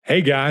Hey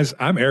guys,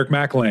 I'm Eric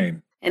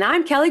McLean. And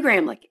I'm Kelly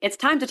Gramlich. It's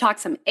time to talk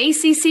some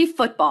ACC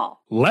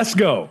football. Let's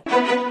go.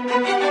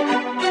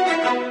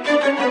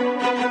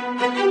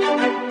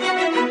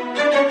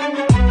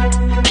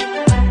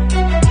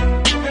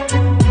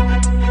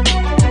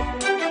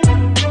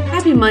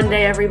 Happy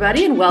Monday,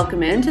 everybody, and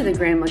welcome into the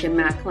Gramlich and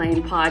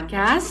McLean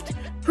podcast,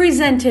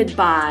 presented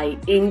by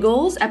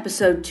Ingles,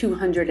 episode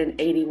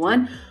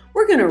 281.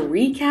 We're going to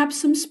recap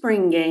some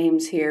spring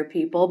games here,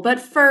 people. But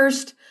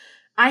first,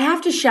 I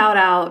have to shout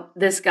out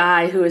this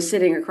guy who is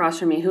sitting across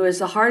from me, who is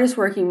the hardest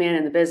working man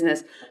in the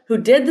business, who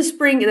did the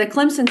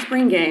Clemson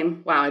spring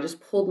game. Wow, I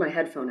just pulled my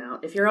headphone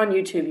out. If you're on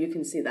YouTube, you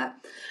can see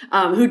that.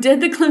 Who did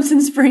the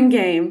Clemson spring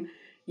game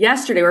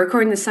yesterday, we're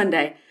recording this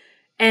Sunday,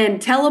 and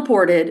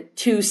teleported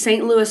to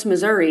St. Louis,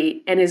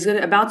 Missouri, and is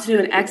about to do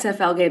an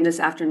XFL game this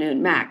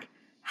afternoon. Mac,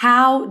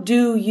 how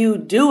do you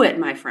do it,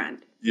 my friend?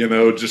 You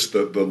know, just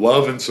the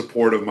love and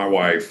support of my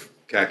wife,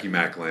 Khaki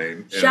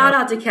McLean. Shout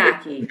out to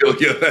Khaki.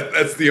 Yeah,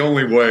 that's the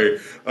only way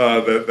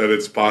that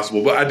it's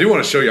possible. But I do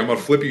want to show you. I'm going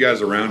to flip you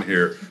guys around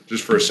here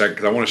just for a second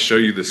because I want to show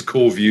you this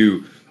cool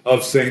view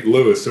of St.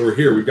 Louis. So we're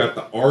here. We've got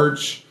the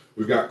arch.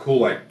 We've got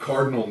cool, like,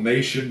 Cardinal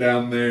Nation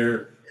down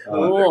there.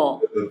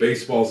 Cool. The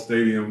baseball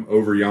stadium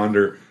over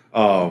yonder.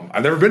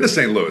 I've never been to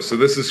St. Louis, so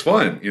this is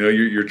fun. You know,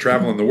 you're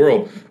traveling the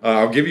world.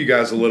 I'll give you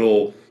guys a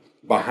little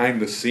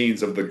behind the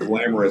scenes of the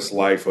glamorous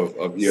life of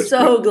ESPN.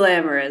 So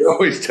glamorous. I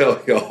always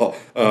tell y'all,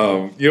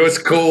 you know, it's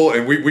cool,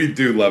 and we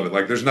do love it.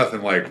 Like, there's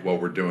nothing like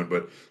what we're doing,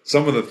 but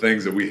some of the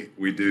things that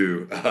we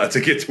do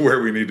to get to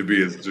where we need to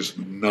be is just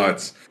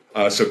nuts.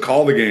 So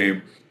call the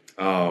game,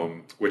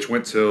 which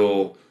went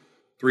till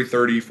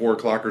 3:30, 4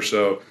 o'clock or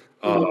so.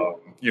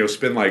 You know,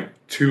 spend like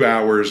 2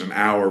 hours, an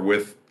hour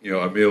with, you know,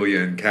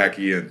 Amelia and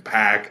Khaki and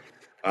Pack,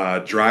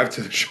 drive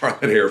to the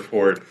Charlotte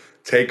airport,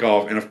 take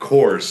off, and of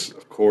course,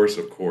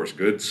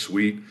 good,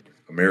 sweet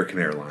American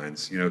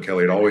Airlines. You know,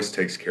 Kelly, it always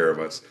takes care of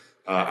us.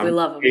 We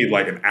love them. Paid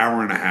like an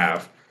hour and a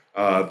half.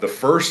 The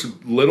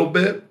first little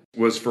bit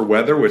was for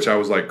weather, which I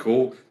was like,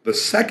 cool. The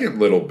second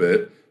little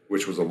bit,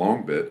 which was a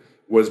long bit,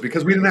 was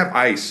because we didn't have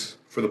ice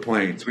for the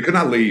planes. We could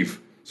not leave.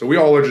 So we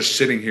all are just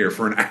sitting here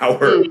for an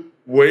hour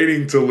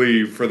waiting to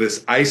leave for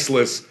this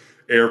iceless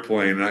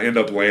airplane. And I end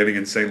up landing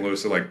in St.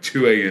 Louis at like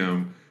 2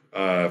 a.m.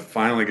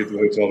 Finally get to the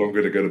hotel. Don't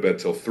get to go to bed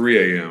till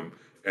 3 a.m.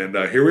 And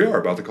here we are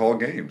about to call a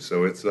game.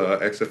 So it's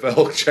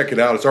XFL. Check it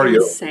out. It's already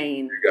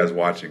insane. Open for you guys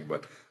watching,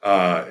 but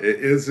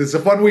it's a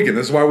fun weekend.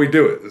 This is why we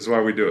do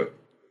it.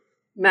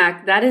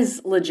 Mac, that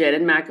is legit.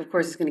 And Mac, of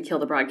course, is going to kill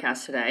the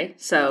broadcast today.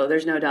 So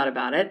there's no doubt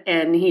about it.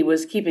 And he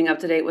was keeping up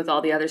to date with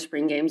all the other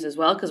spring games as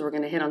well, because we're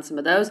going to hit on some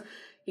of those.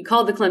 He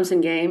called the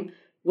Clemson game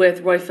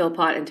with Roy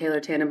Philpott and Taylor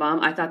Tannenbaum.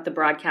 I thought the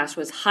broadcast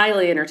was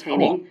highly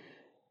entertaining.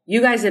 You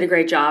guys did a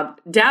great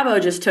job.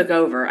 Dabo just took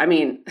over. I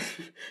mean,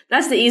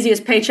 that's the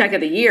easiest paycheck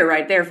of the year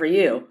right there for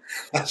you.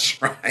 That's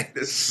right.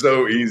 It's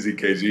so easy,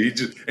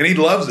 KG. He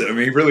loves it. I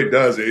mean, he really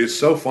does. It's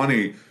so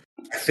funny.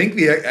 I think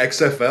the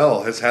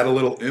XFL has had a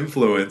little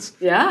influence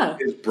in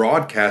his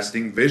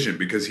broadcasting vision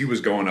because he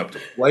was going up to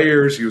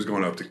players. He was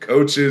going up to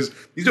coaches.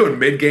 He's doing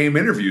mid-game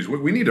interviews.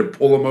 We need to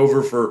pull him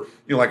over for,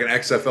 you know, like an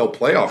XFL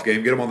playoff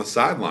game, get him on the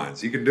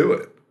sidelines. He can do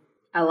it.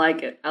 I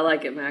like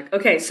it, Mac.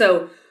 Okay,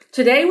 so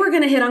today we're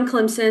going to hit on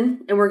Clemson,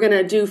 and we're going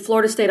to do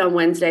Florida State on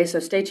Wednesday, so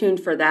stay tuned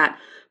for that.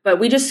 But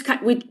we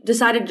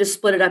decided to just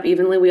split it up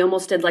evenly. We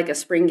almost did like a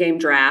spring game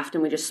draft,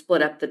 and we just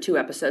split up the 2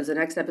 episodes. The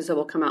next episode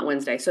will come out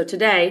Wednesday. So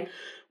today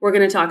we're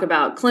going to talk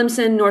about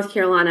Clemson, North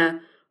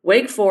Carolina,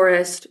 Wake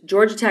Forest,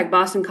 Georgia Tech,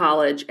 Boston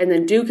College, and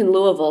then Duke and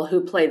Louisville,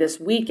 who play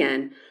this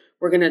weekend.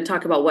 We're going to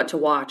talk about what to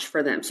watch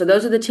for them. So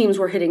those are the teams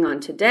we're hitting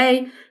on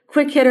today.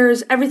 Quick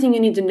hitters, everything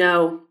you need to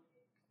know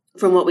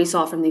from what we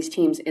saw from these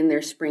teams in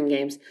their spring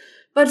games.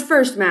 But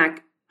first,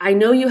 Mac, I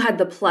know you had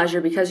the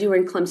pleasure, because you were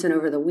in Clemson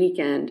over the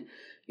weekend,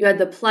 you had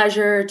the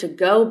pleasure to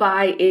go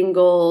by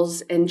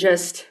Ingles and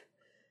just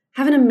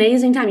have an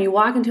amazing time. You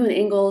walk into an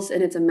Ingles,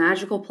 and it's a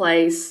magical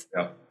place.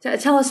 Yeah.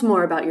 Tell us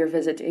more about your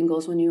visit to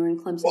Ingles when you were in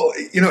Clemson. Well,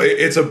 you know,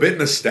 it's a bit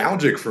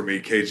nostalgic for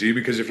me, KG,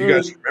 because if you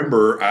guys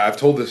remember, I've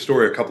told this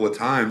story a couple of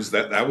times,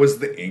 that was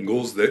the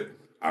Ingles that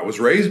I was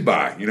raised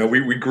by. You know,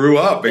 we grew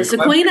up in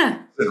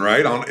Issaquena,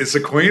 right? On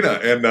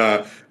Issaquena.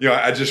 And, you know,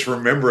 I just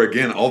remember,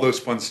 again, all those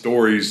fun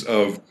stories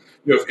of,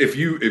 you know, if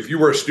you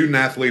were a student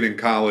athlete in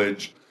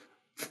college,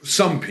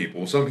 some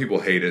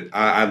people hate it.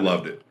 I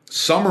loved it.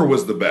 Summer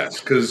was the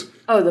best because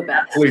the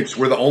best athletes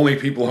were the only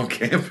people on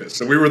campus.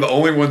 So we were the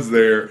only ones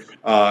there.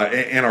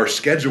 And our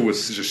schedule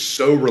was just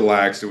so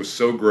relaxed. It was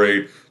so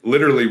great.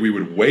 Literally, we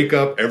would wake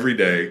up every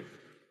day,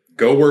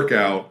 go work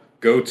out,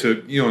 go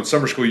to, you know, in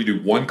summer school, you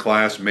do 1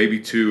 class, maybe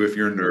 2 if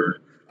you're a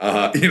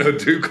nerd, you know,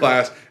 do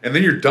class, and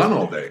then you're done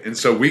all day. And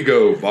so we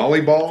go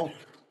volleyball,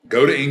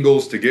 go to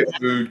Ingles to get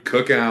food,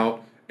 cook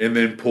out, and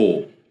then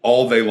pool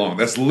all day long.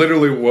 That's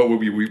literally what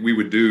we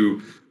would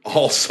do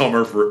all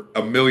summer for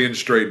a million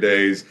straight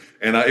days.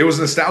 And it was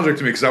nostalgic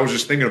to me because I was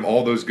just thinking of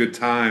all those good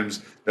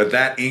times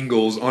that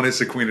Ingles on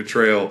Issaquena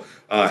Trail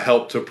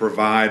helped to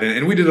provide.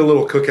 And we did a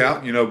little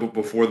cookout,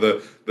 before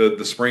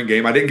the spring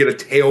game. I didn't get a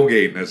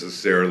tailgate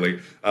necessarily,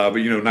 but,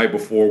 night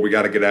before we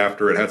got to get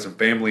after it. Had some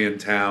family in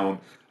town.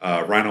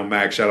 Rhino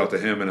Mac, shout out to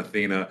him and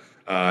Athena.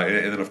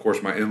 And then, of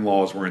course, my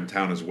in-laws were in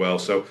town as well.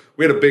 So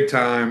we had a big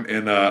time,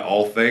 and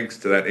all thanks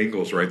to that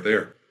Ingles right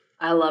there.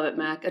 I love it,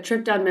 Mac. A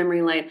trip down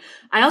memory lane.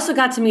 I also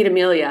got to meet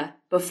Amelia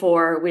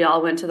before we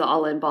all went to the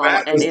All-In Ball.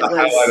 That was the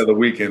highlight of the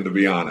weekend, to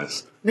be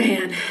honest.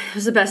 Man, it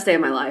was the best day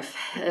of my life.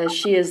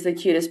 She is the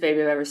cutest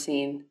baby I've ever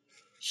seen.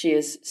 She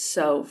is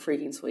so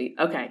freaking sweet.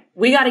 Okay,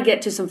 we got to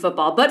get to some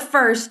football. But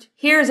first,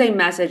 here's a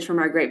message from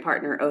our great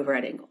partner over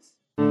at Ingles.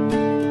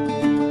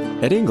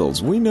 At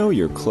Ingles, we know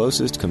your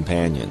closest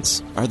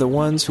companions are the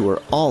ones who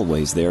are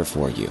always there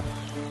for you.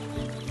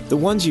 The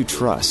ones you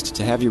trust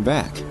to have your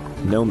back,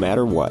 no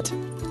matter what.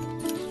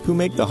 Who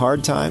make the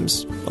hard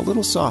times a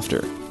little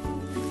softer.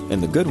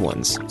 And the good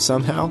ones,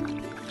 somehow,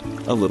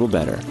 a little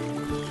better.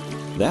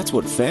 That's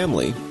what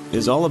family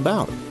is all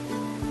about.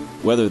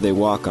 Whether they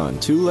walk on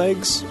 2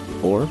 legs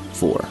or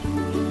 4.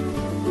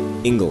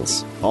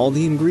 Ingles, all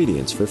the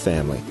ingredients for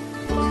family.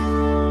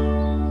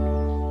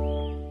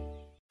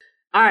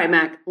 All right,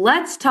 Mac,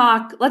 let's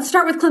start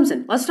with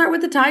Clemson. Let's start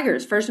with the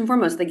Tigers, first and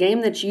foremost, the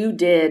game that you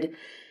did.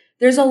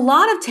 There's a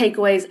lot of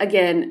takeaways.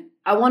 Again,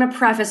 I want to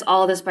preface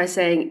all this by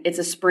saying it's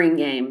a spring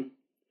game.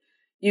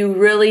 You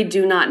really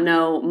do not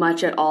know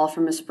much at all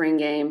from a spring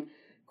game.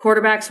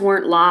 Quarterbacks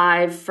weren't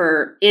live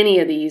for any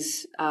of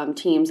these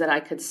teams that I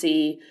could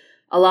see.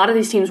 A lot of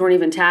these teams weren't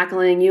even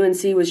tackling.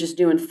 UNC was just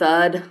doing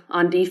thud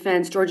on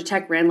defense. Georgia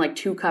Tech ran like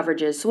 2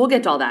 coverages. So we'll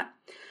get to all that.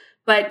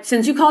 But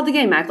since you called the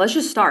game, Mac, let's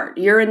just start.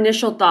 Your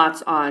initial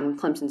thoughts on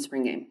Clemson's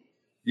spring game.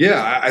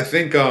 Yeah, I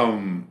think,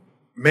 the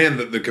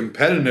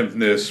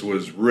competitiveness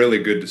was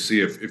really good to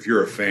see if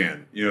you're a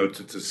fan,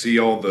 to see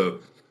all the,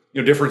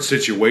 different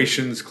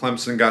situations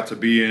Clemson got to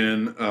be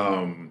in.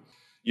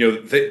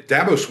 Dabo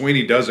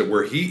Swinney does it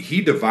where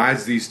he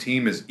divides these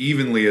teams as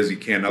evenly as he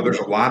can. Now, there's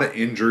a lot of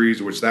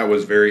injuries, which that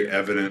was very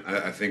evident,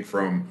 I think,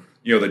 from,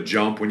 the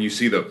jump when you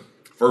see the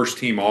first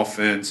team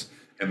offense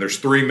and there's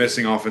 3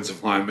 missing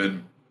offensive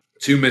linemen,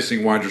 2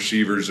 missing wide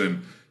receivers,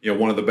 and,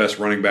 one of the best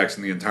running backs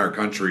in the entire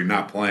country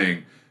not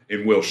playing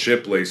in Will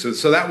Shipley.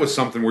 So that was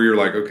something where you're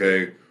like,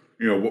 okay,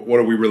 what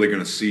are we really going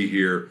to see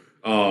here?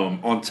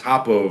 On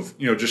top of,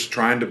 just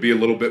trying to be a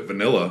little bit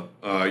vanilla,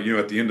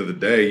 at the end of the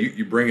day,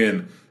 you bring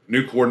in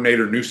new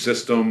coordinator, new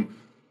system.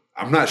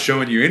 I'm not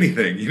showing you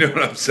anything, you know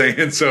what I'm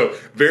saying? So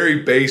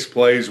very base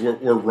plays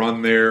were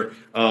run there.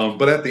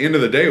 But at the end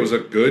of the day, it was a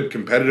good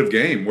competitive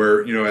game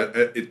where,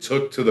 it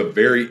took to the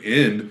very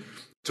end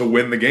to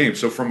win the game.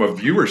 So from a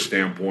viewer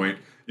standpoint,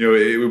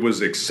 it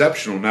was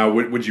exceptional. Now,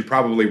 would you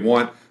probably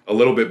want a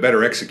little bit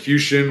better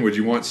execution? Would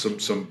you want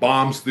some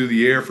bombs through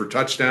the air for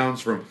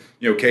touchdowns from,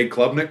 Cade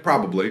Klubnik?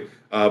 Probably.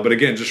 But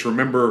again, just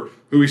remember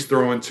who he's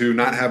throwing to,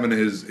 not having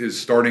his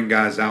starting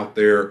guys out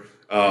there,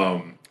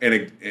 and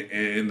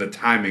the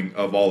timing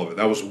of all of it.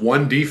 That was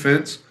one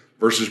defense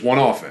versus one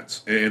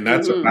offense. And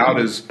that's about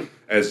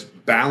as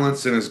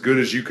balanced and as good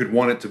as you could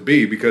want it to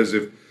be, because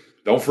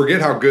don't forget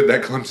how good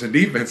that Clemson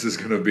defense is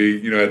going to be,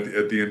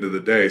 at the end of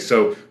the day.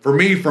 So for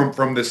me,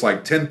 from this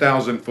like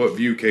 10,000-foot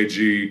view,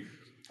 KG,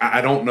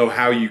 I don't know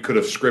how you could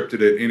have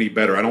scripted it any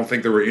better. I don't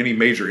think there were any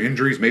major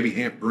injuries. Maybe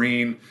Hamp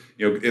Green,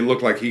 it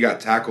looked like he got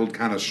tackled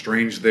kind of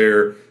strange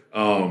there.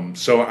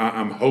 So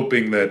I'm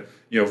hoping that,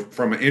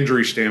 from an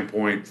injury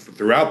standpoint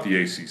throughout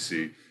the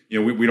ACC,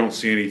 we don't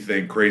see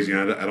anything crazy,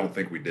 and I don't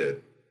think we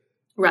did.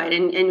 Right,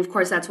 and of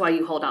course that's why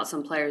you hold out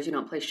some players. You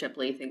don't play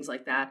Shipley, things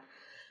like that.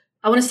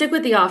 I want to stick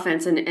with the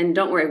offense, and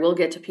don't worry, we'll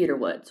get to Peter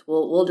Woods.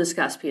 We'll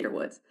discuss Peter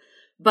Woods.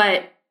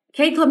 But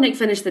Cade Klubnik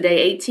finished the day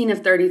 18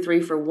 of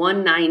 33 for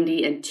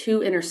 190 and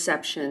 2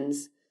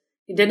 interceptions.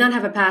 He did not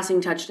have a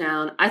passing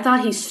touchdown. I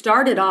thought he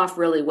started off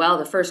really well.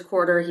 The first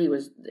quarter,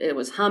 it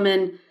was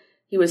humming.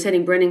 He was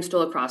hitting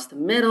Brenningstool across the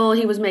middle.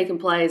 He was making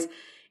plays.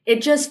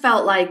 It just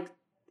felt like,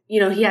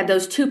 he had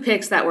those 2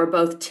 picks that were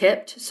both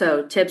tipped.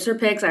 So tips or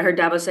picks. I heard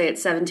Dabo say it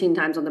 17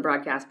 times on the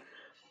broadcast.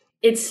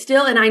 It's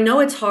still, and I know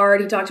it's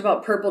hard. He talked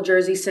about purple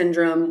jersey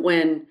syndrome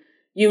when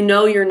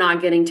you're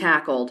not getting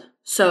tackled.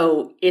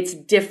 So it's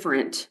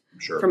different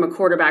from a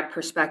quarterback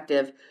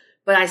perspective.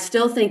 But I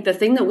still think the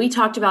thing that we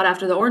talked about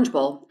after the Orange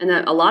Bowl, and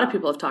that a lot of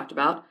people have talked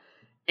about,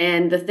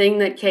 and the thing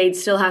that Cade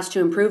still has to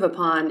improve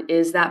upon,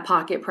 is that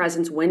pocket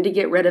presence, when to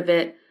get rid of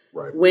it,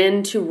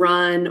 when to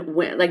run,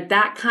 like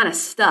that kind of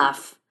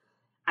stuff.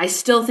 I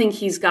still think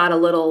he's got a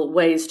little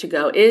ways to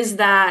go. Is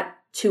that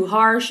too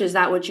harsh? Is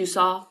that what you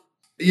saw?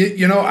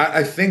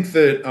 I think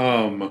that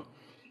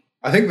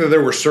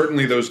there were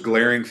certainly those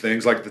glaring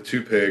things like the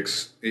 2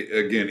 picks.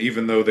 Again,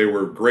 even though they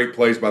were great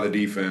plays by the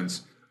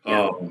defense,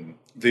 a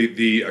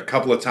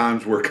couple of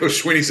times where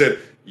Coach Swinney said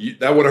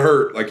that would have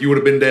hurt, like you would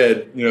have been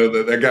dead.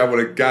 That guy would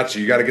have got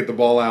you. You got to get the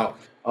ball out.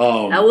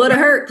 That would have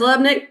hurt,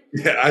 Klubnik.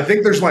 Yeah, I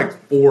think there's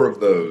like 4 of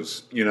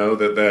those.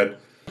 That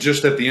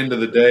just at the end of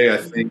the day, I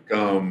think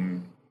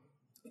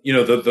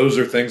those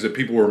are things that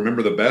people will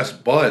remember the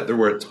best. But there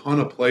were a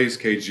ton of plays,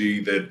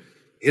 KG, that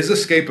his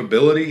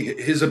escapability,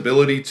 his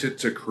ability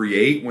to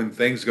create when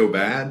things go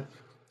bad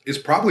is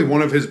probably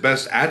one of his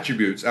best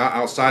attributes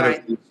outside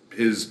Right. of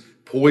his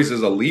poise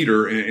as a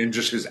leader and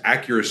just his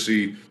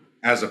accuracy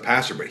as a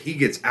passer. But he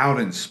gets out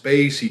in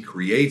space, he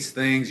creates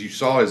things. You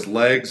saw his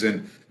legs,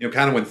 and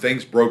kind of when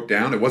things broke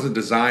down, it wasn't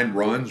designed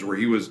runs where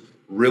he was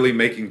really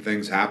making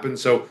things happen.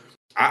 So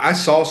I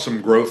saw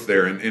some growth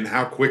there in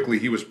how quickly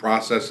he was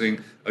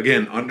processing.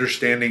 Again,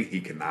 understanding he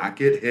cannot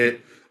get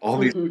hit, all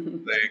these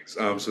things.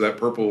 So that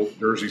purple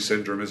jersey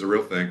syndrome is a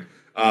real thing.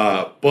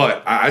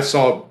 But I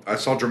saw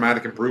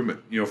dramatic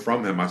improvement,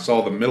 from him. I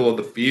saw the middle of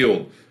the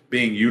field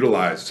being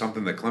utilized,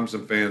 something that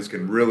Clemson fans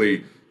can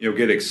really,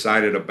 get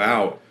excited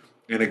about.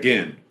 And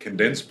again,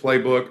 condensed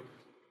playbook,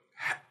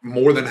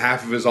 more than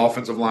half of his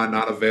offensive line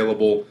not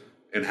available,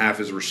 and half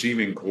his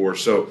receiving core.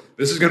 So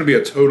this is going to be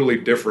a totally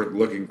different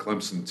looking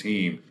Clemson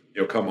team,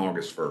 come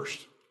August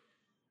 1st.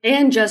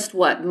 And just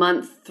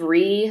month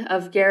 3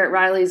 of Garrett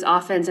Riley's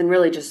offense, and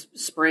really just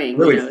spring.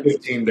 Really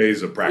 15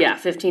 days of practice. Yeah,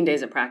 15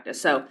 days of practice.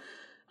 So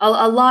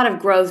a lot of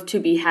growth to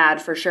be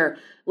had for sure.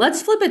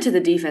 Let's flip it to the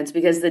defense,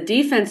 because the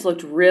defense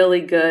looked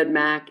really good,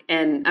 Mac.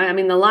 And I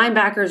mean, the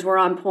linebackers were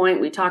on point.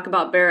 We talk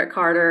about Barrett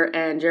Carter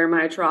and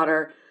Jeremiah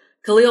Trotter.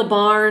 Khalil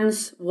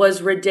Barnes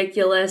was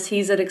ridiculous.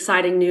 He's an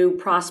exciting new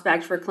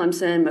prospect for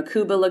Clemson.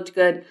 Makuba looked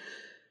good.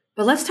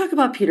 But let's talk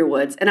about Peter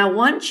Woods. And I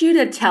want you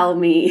to tell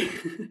me.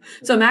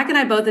 So Mac and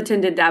I both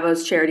attended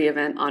Dabo's charity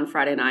event on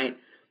Friday night.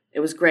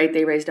 It was great.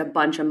 They raised a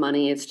bunch of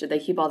money. They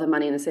keep all the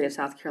money in the state of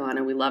South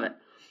Carolina. We love it.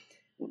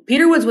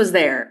 Peter Woods was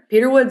there.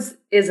 Peter Woods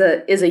is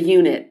a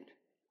unit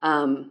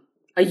of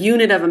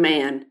a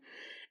man.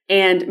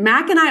 And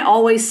Mac and I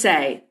always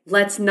say,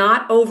 let's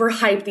not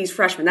overhype these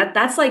freshmen.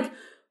 That's like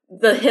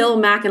the hill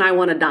Mac and I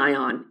want to die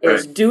on,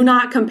 is Right. Do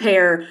not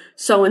compare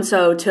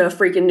so-and-so to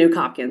freaking Nuke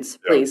Hopkins,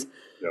 please.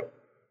 Yep.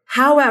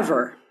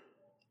 However,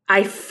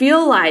 I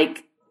feel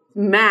like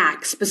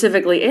Mac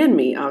specifically, and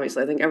me,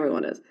 obviously, I think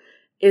everyone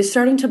is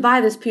starting to buy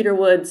this Peter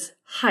Woods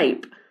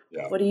hype.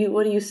 Yeah. What do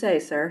you say,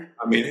 sir?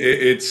 I mean,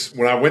 it's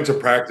when I went to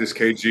practice,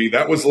 KG,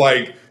 that was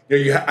like,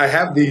 I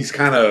have these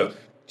kind of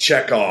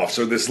check-offs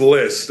or this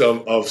list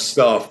of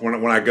stuff.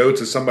 When I go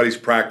to somebody's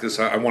practice,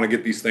 I want to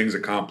get these things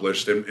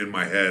accomplished in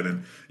my head.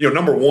 And,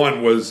 number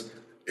one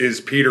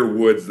is Peter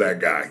Woods that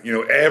guy?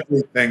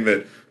 Everything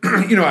that,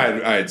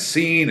 I had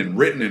seen and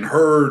written and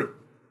heard,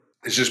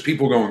 it's just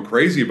people going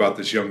crazy about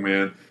this young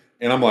man.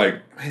 And I'm like,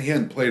 man, he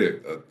hadn't played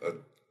a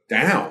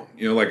down,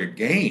 like a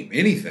game,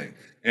 anything.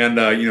 And,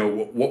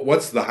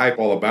 what's the hype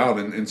all about?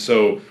 And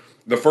so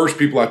the first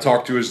people I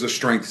talked to is the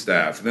strength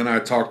staff. Then I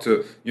talked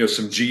to,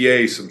 some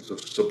GA, some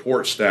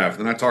support staff.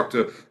 Then I talked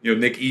to,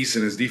 Nick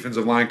Eason, his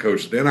defensive line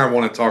coach. Then I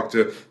want to talk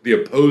to the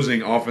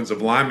opposing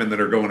offensive linemen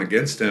that are going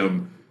against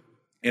him.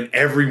 And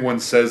everyone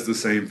says the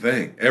same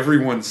thing.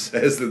 Everyone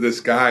says that this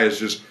guy is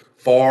just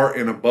far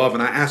and above.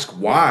 And I ask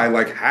why,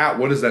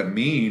 what does that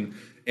mean?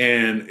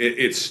 And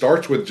it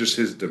starts with just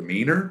his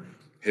demeanor,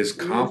 his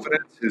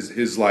confidence,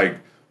 his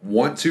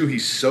want to.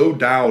 He's so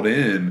dialed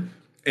in.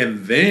 And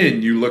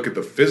then you look at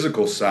the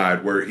physical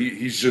side where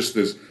he's just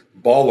this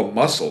ball of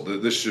muscle,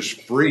 this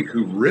just freak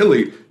who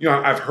really,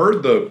 I've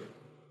heard the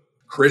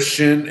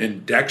Christian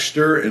and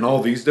Dexter and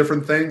all these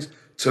different things.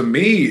 To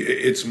me,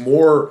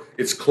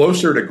 it's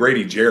closer to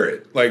Grady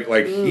Jarrett.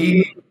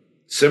 He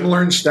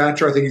similar in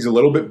stature. I think he's a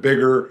little bit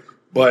bigger,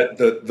 but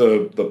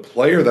the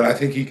player that I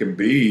think he can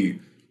be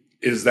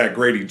is that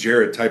Grady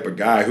Jarrett type of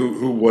guy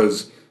who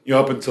was,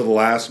 up until the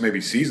last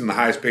maybe season, the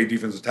highest paid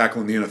defensive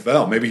tackle in the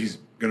NFL. Maybe he's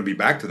going to be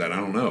back to that. I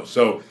don't know.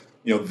 So,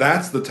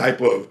 that's the type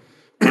of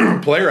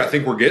player I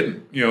think we're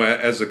getting,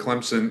 as a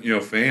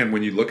Clemson, fan,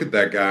 when you look at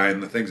that guy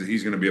and the things that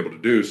he's going to be able to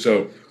do.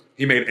 So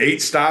he made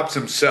 8 stops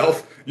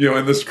himself,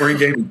 in the spring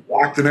game. He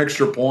blocked an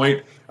extra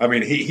point. I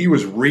mean, he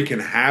was wreaking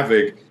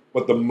havoc.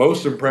 But the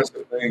most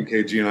impressive thing,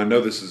 KG, and I know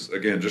this is,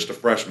 again, just a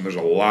freshman, there's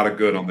a lot of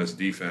good on this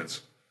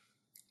defense,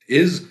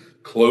 his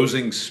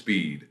closing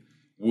speed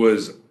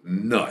was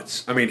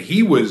nuts. I mean,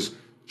 he was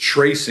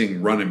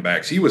tracing running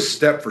backs. He was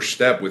step for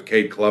step with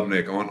Cade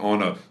Klubnik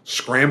on a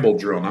scramble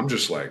drill. And I'm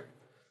just like,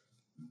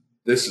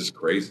 this is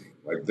crazy.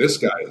 This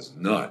guy is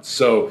nuts.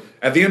 So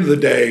at the end of the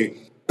day,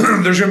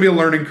 there's going to be a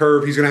learning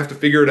curve. He's going to have to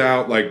figure it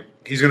out.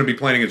 He's going to be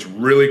playing against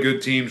really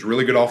good teams,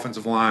 really good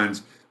offensive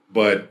lines,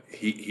 but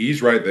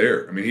he's right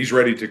there. I mean, he's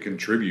ready to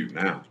contribute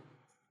now.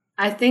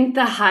 I think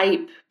the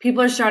hype,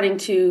 people are starting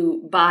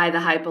to buy the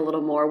hype a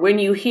little more. When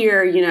you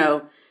hear,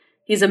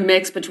 he's a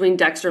mix between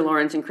Dexter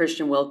Lawrence and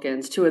Christian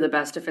Wilkins, 2 of the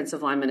best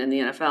defensive linemen in the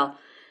NFL,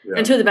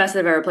 and 2 of the best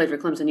that have ever played for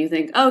Clemson, you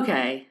think,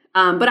 okay.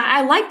 But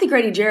I like the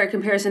Grady Jarrett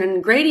comparison,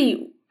 and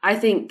Grady, I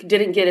think,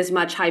 didn't get as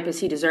much hype as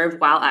he deserved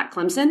while at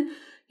Clemson.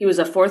 He was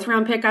a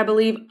 4th-round pick, I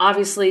believe.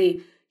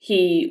 Obviously,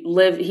 he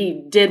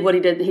did what he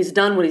did. He's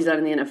done what he's done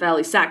in the NFL.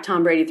 He sacked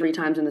Tom Brady 3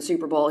 times in the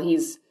Super Bowl.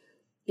 He's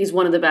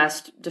one of the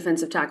best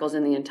defensive tackles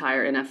in the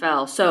entire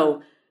NFL.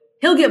 So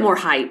he'll get more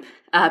hype.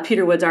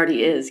 Peter Woods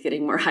already is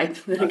getting more hype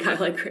than a guy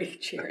like Grady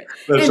Jarrett.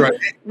 That's right.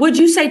 Would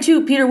you say,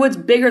 too, Peter Woods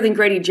bigger than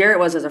Grady Jarrett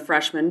was as a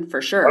freshman,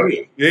 for sure? Oh,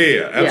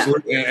 yeah,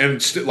 absolutely. Yeah.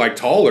 And like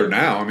taller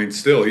now. I mean,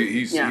 still,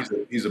 he's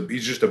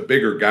just a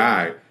bigger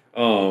guy.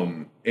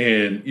 And,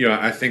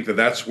 I think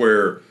that's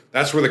where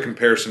the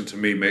comparison to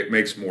me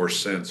makes more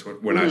sense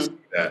when I see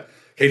that.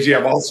 KG,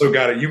 I've also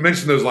got it. You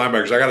mentioned those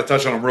linebackers. I got to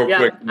touch on them real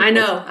quick. I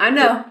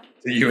know.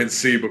 To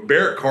UNC, but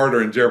Barrett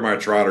Carter and Jeremiah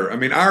Trotter. I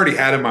mean, I already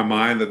had in my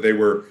mind that they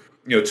were,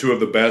 two of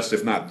the best,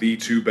 if not the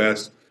two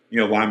best,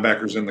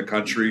 linebackers in the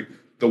country.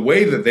 The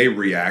way that they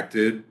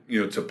reacted,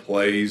 to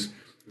plays.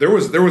 There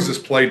was this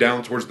play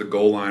down towards the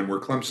goal line where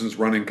Clemson's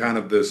running kind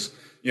of this,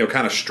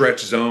 kind of stretch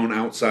zone,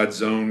 outside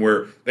zone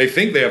where they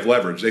think they have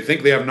leverage. They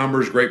think they have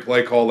numbers, great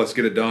play call, let's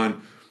get it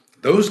done.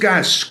 Those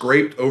guys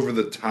scraped over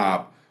the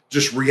top,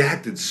 just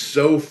reacted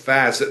so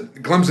fast that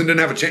Clemson didn't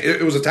have a chance.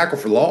 It was a tackle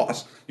for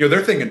loss.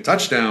 They're thinking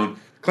touchdown.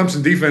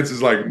 Clemson defense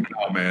is like,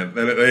 no, man,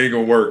 that ain't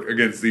going to work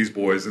against these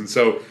boys. And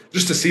so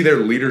just to see their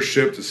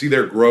leadership, to see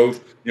their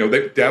growth,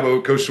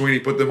 Coach Sweeney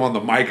put them on the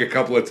mic a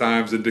couple of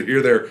times, and to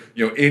hear their,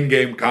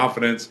 in-game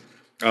confidence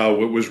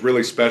was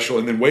really special.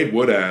 And then Wade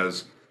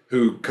Woodaz,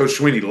 who Coach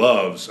Sweeney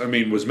loves,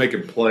 was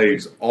making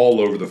plays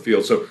all over the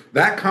field. So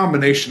that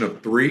combination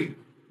of three,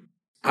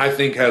 I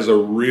think, has a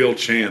real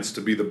chance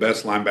to be the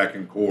best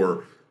linebacking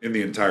core in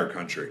the entire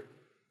country.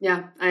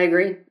 Yeah, I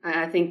agree.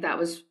 I think that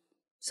was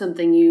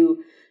something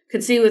you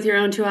could see with your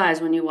own two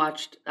eyes when you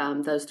watched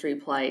those three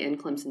play in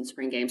Clemson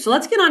spring game. So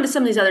let's get on to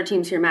some of these other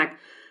teams here, Mac.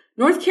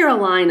 North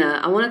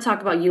Carolina, I want to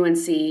talk about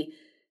UNC.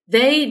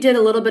 They did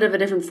a little bit of a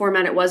different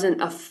format. It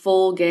wasn't a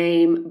full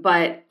game,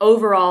 but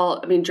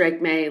overall,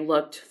 Drake May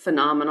looked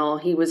phenomenal.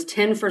 He was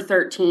 10 for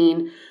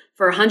 13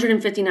 for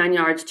 159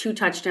 yards, 2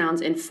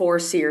 touchdowns in 4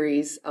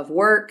 series of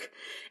work.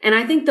 And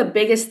I think the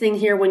biggest thing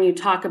here when you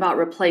talk about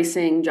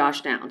replacing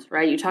Josh Downs,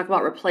 right? You talk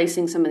about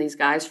replacing some of these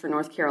guys for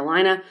North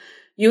Carolina.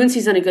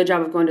 UNC's done a good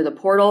job of going to the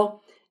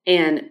portal,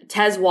 and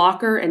Tez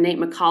Walker and Nate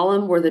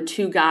McCollum were the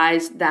 2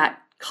 guys that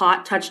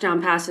caught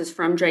touchdown passes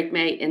from Drake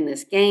May in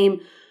this game.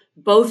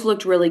 Both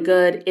looked really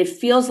good. It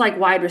feels like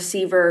wide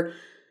receiver,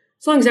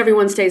 as long as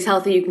everyone stays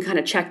healthy, you can kind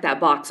of check that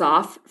box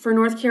off for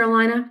North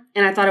Carolina.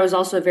 And I thought it was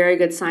also a very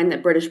good sign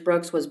that British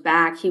Brooks was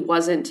back. He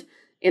wasn't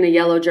in a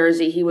yellow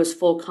jersey. He was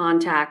full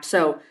contact.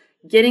 So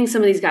getting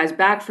some of these guys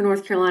back for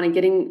North Carolina,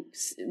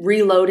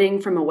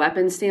 reloading from a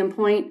weapon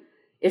standpoint,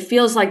 it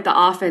feels like the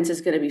offense is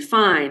going to be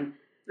fine.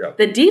 Yeah.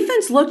 The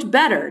defense looked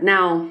better.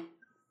 Now,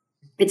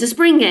 it's a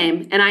spring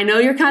game, and I know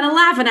you're kind of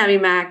laughing at me,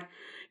 Mac.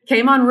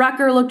 Kamon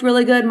Rucker looked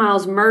really good.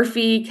 Miles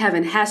Murphy,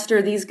 Kevin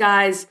Hester, these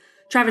guys.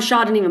 Travis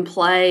Shaw didn't even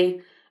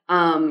play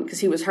because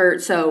he was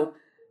hurt. So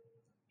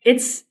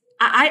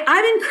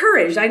I'm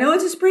encouraged. I know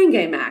it's a spring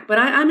game, Mac, but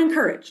I'm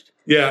encouraged.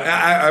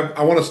 Yeah,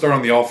 I want to start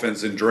on the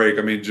offense and Drake.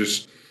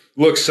 Just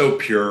looks so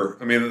pure.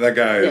 That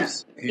guy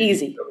is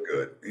easy. He's so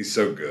good. He's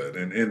so good.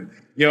 And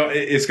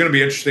it's going to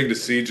be interesting to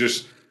see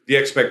just the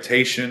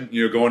expectation,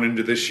 going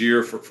into this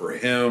year for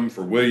him,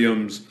 for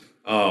Williams.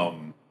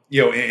 And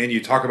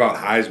you talk about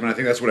Heisman. I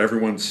think that's what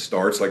everyone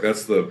starts. Like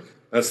that's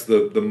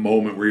the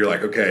moment where you're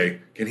like, okay,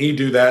 can he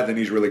do that? Then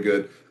he's really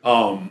good.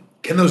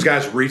 Can those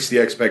guys reach the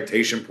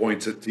expectation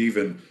point to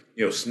even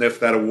sniff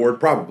that award?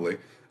 Probably.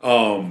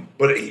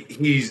 But I think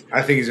he's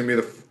going to be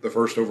the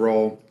first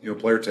overall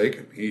player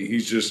taken.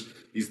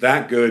 He's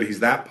that good. He's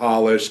that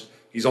polished.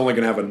 He's only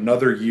going to have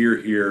another year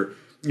here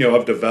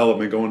of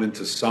development going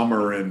into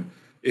summer, and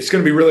it's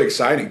going to be really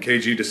exciting,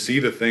 KG, to see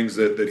the things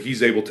that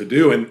he's able to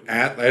do. And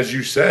as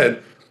you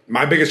said,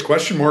 my biggest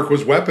question mark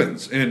was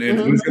weapons and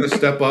who's going to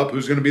step up,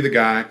 who's going to be the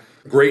guy.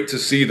 Great to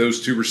see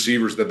those 2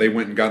 receivers that they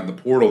went and got in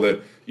the portal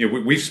that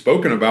we've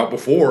spoken about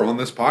before on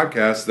this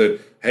podcast that,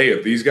 hey,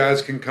 if these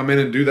guys can come in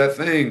and do that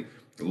thing,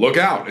 look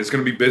out. It's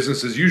going to be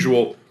business as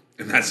usual,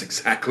 and that's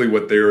exactly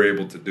what they were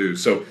able to do.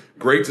 So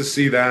great to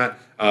see that.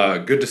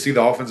 Good to see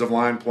the offensive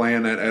line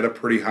playing at a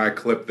pretty high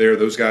clip there.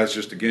 Those guys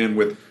just, again,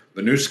 with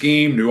the new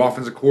scheme, new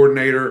offensive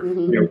coordinator,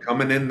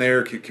 coming in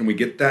there. Can we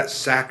get that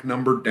sack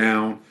number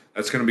down?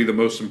 That's going to be the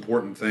most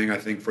important thing, I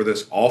think, for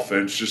this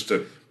offense, just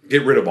to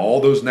get rid of all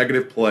those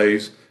negative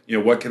plays.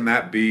 What can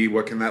that be?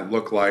 What can that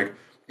look like?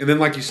 And then,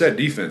 like you said,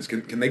 defense.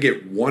 Can they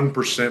get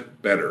 1%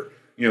 better?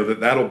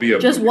 That'll be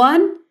just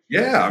one?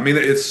 Yeah.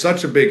 It's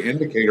such a big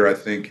indicator, I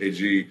think,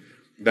 KG,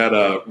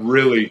 that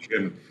really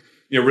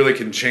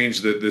can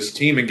change this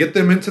team and get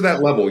them into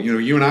that level.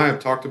 You and I have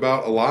talked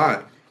about a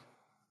lot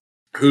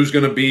who's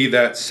going to be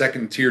that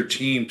second-tier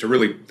team to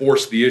really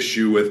force the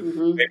issue with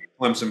maybe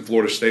Clemson,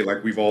 Florida State,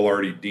 like we've all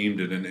already deemed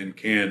it, and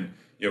can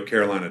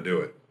Carolina do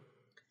it?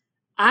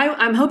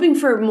 I'm hoping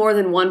for more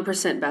than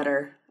 1%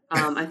 better.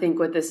 I think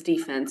with this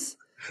defense,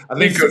 I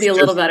think it needs to be a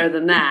little better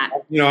than that.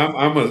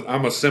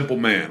 I'm a simple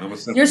man.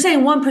 You're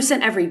saying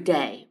 1% every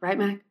day, right,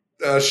 Mac?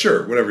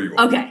 Sure, whatever you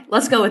want. Okay,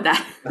 let's go with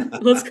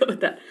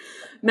that.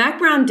 Mac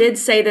Brown did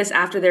say this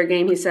after their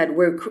game. He said,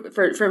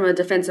 from a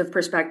defensive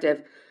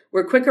perspective,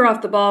 we're quicker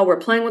off the ball. We're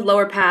playing with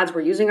lower pads. We're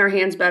using our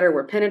hands better.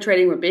 We're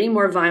penetrating. We're being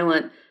more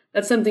violent.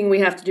 that's something we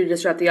have to do to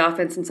disrupt the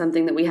offense and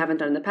something that we haven't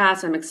done in the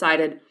past. I'm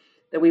excited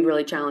that we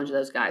really challenged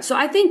those guys. So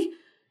I think,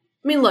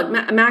 look,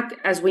 Mac,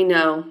 as we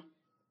know,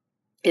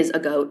 is a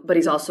GOAT, but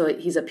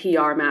he's a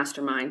PR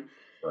mastermind.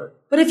 Right.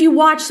 But if you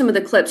watch some of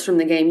the clips from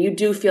the game, you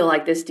do feel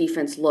like this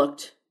defense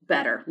looked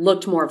better,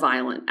 looked more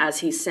violent, as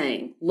he's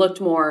saying,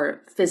 looked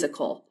more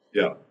physical.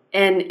 Yeah.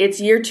 And it's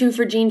year 2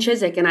 for Gene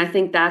Chizik, and I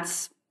think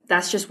that's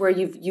just where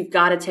you've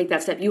got to take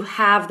that step. You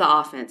have the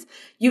offense.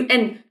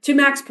 And to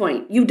Mac's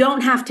point, you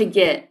don't have to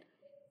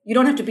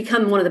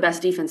become one of the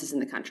best defenses in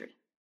the country.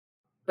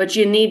 But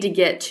you need to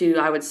get to,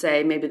 I would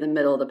say, maybe the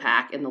middle of the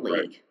pack in the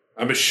league.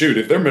 Right. Shoot,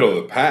 if they're middle of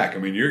the pack,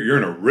 you're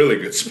in a really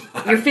good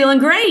spot. You're feeling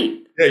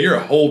great. Yeah, you're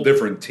a whole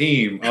different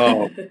team.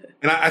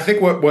 And I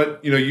think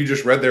what you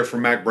just read there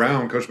from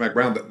Coach Mac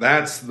Brown,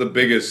 that's the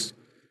biggest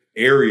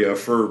area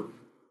for,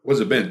 what's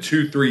it been,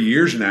 2-3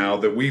 years now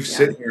that we've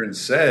sit here and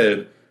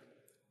said,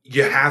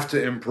 you have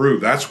to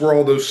improve. That's where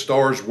all those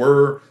stars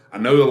were. I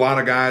know a lot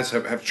of guys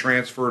have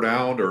transferred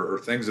out or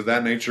things of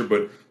that nature,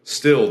 but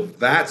still,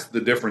 that's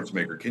the difference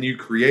maker. Can you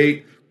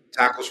create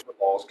tackles for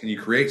loss? Can you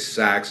create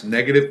sacks,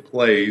 negative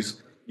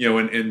plays,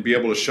 and be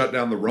able to shut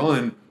down the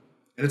run?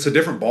 And it's a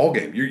different ball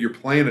game. You're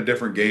playing a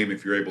different game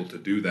if you're able to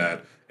do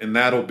that. And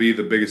that'll be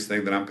the biggest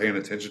thing that I'm paying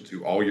attention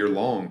to all year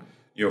long,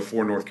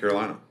 for North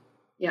Carolina.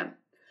 Yeah.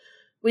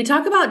 We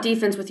talk about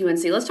defense with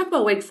UNC. Let's talk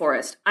about Wake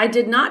Forest. I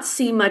did not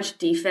see much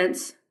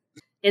defense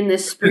in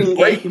this spring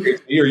game.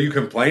 Are you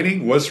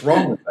complaining? What's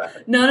wrong with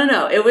that?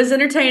 No. It was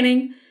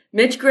entertaining.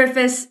 Mitch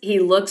Griffiths, he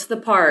looks the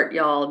part,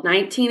 y'all.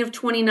 19 of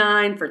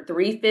 29 for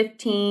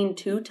 315,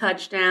 2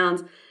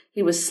 touchdowns.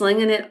 He was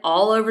slinging it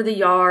all over the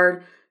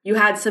yard. You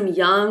had some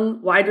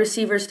young wide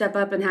receivers step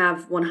up and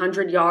have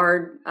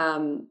 100-yard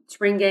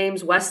spring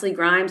games. Wesley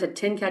Grimes had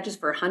 10 catches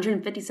for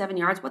 157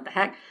 yards. What the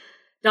heck?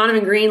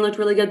 Donovan Green looked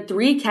really good.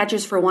 3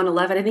 catches for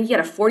 111. I think he had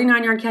a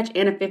 49-yard catch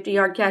and a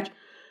 50-yard catch.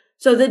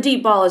 So the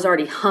deep ball is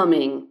already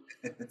humming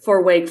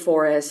for Wake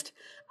Forest.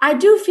 I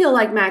do feel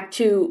like, Mac,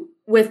 too,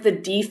 with the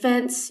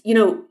defense,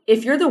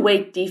 if you're the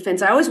Wake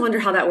defense, I always wonder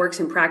how that works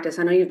in practice.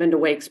 I know you've been to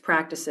Wake's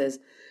practices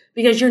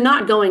because you're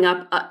not going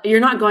up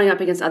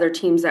against other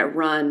teams that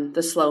run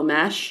the slow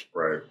mesh.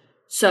 Right.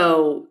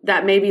 So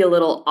that may be a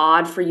little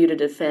odd for you to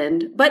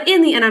defend. But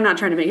in the end, I'm not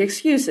trying to make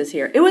excuses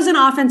here. It was an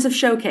offensive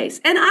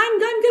showcase, and I'm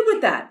good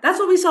with that. That's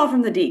what we saw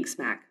from the Deeks,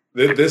 Mac.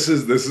 This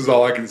is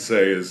all I can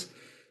say is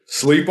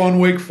sleep on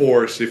Wake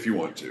Forest if you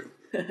want to.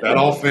 That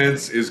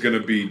offense is going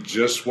to be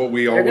just what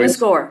we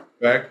always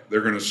expect.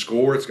 They're going to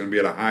score. It's going to be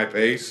at a high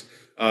pace.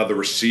 The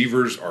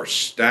receivers are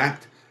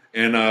stacked.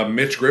 And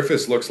Mitch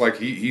Griffiths looks like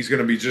he's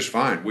going to be just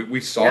fine.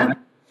 We saw him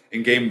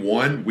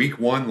in week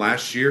 1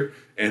 last year,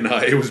 and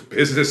it was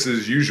business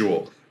as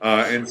usual.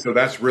 And so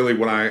that's really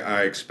what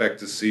I expect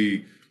to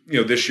see,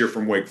 this year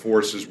from Wake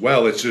Forest as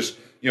well. It's just,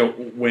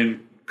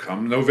 when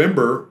come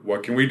November,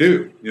 what can we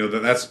do?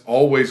 That's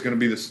always going to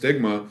be the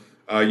stigma,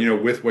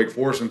 with Wake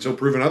Forest until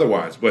proven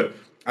otherwise. But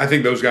I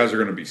think those guys are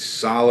going to be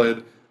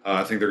solid.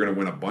 I think they're going to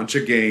win a bunch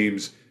of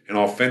games. And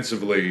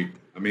offensively,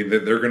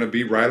 they're going to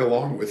be right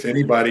along with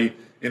anybody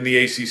in the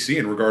ACC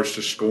in regards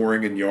to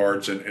scoring and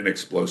yards and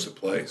explosive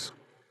plays.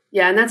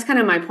 Yeah, and that's kind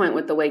of my point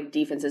with the Wake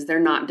defenses. They're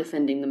not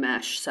defending the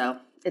mesh, so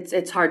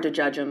it's hard to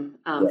judge them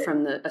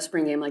from a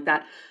spring game like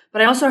that.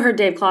 But I also heard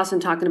Dave Clawson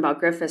talking about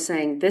Griffith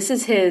saying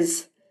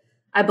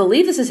I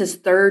believe this is his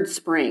 3rd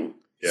spring.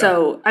 Yeah.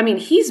 So,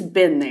 he's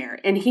been there,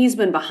 and he's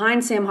been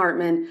behind Sam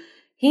Hartman.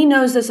 He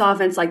knows this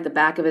offense like the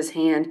back of his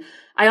hand.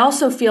 I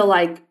also feel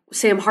like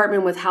Sam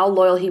Hartman, with how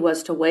loyal he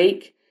was to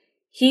Wake,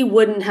 he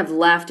wouldn't have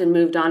left and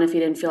moved on if he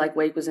didn't feel like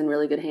Wake was in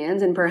really good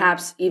hands. And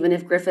perhaps even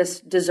if Griffiths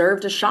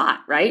deserved a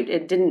shot, right?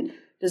 It didn't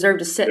deserve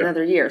to sit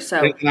another year. So,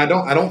 and I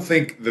don't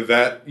think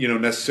that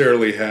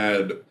necessarily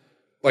had,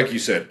 like you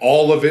said,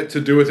 all of it to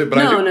do with it.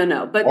 But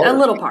no. But a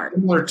little part.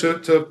 Similar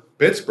to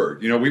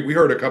Pittsburgh. We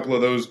heard a couple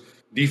of those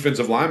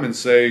defensive linemen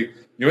say,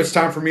 it's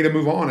time for me to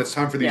move on. It's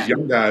time for these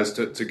young guys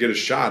to get a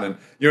shot. And,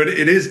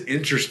 it is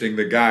interesting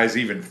that guys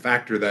even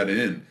factor that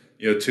in,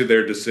 to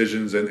their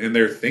decisions and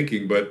their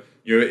thinking. But,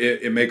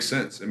 it makes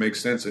sense. It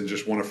makes sense and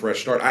just want a fresh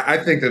start. I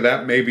think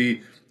that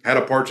maybe had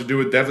a part to do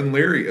with Devin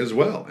Leary as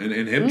well and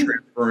him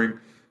transferring,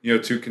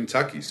 to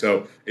Kentucky.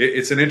 So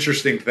it's an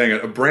interesting thing,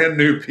 a brand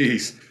new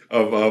piece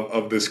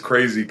of this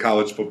crazy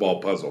college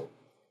football puzzle.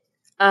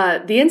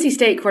 The NC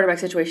State quarterback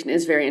situation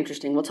is very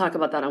interesting. We'll talk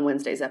about that on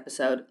Wednesday's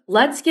episode.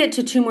 Let's get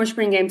to 2 more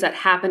spring games that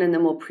happen, and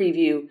then we'll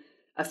preview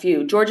a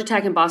few. Georgia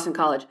Tech and Boston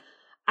College.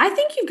 I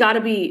think you've got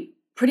to be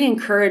pretty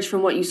encouraged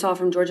from what you saw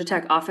from Georgia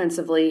Tech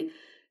offensively.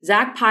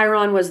 Zach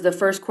Pyron was the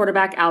first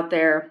quarterback out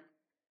there.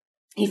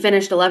 He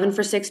finished 11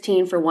 for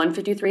 16 for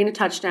 153 and a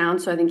touchdown,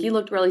 so I think he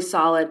looked really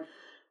solid.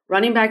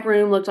 Running back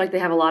room looked like they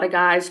have a lot of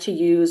guys to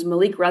use.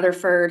 Malik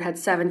Rutherford had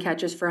 7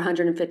 catches for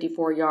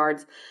 154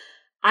 yards.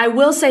 I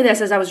will say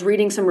this, as I was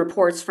reading some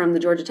reports from the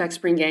Georgia Tech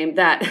spring game,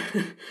 that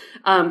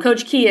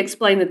Coach Key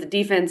explained that the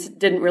defense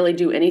didn't really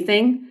do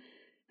anything.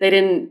 They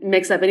didn't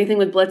mix up anything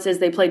with blitzes.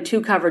 They played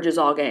 2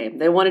 coverages all game.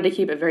 They wanted to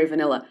keep it very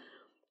vanilla.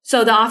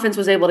 So the offense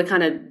was able to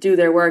kind of do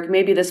their work.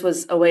 Maybe this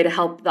was a way to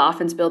help the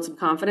offense build some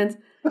confidence.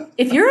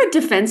 If you're a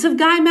defensive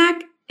guy,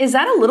 Mac, is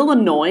that a little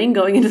annoying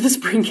going into the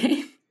spring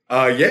game?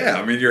 Yeah.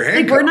 I mean, you're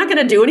handcuffed. Like, we're not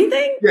going to do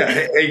anything? Yeah.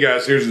 Hey,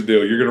 guys, here's the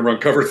deal. You're going to run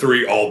cover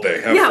 3 all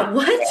day. Have fun.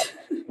 What?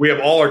 We have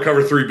all our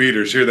cover 3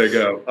 beaters. Here they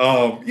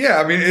go.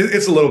 Yeah, I mean,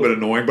 it's a little bit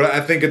annoying, but I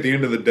think at the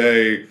end of the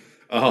day,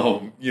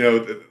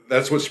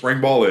 that's what spring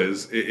ball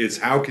is. It's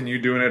how can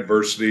you do in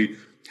adversity?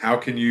 How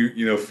can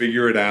you,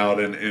 figure it out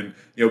and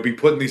be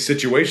put in these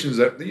situations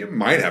that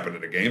might happen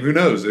in a game? Who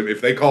knows? If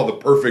they call the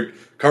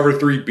perfect cover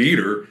 3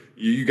 beater,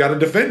 you got to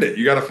defend it.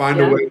 You got to find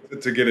a way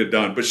to get it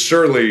done. But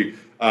surely,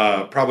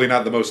 probably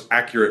not the most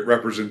accurate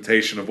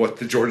representation of what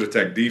the Georgia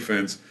Tech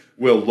defense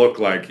will look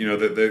like.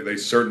 They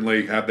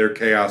certainly have their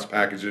chaos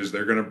packages.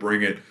 They're going to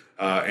bring it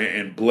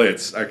and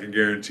blitz. I can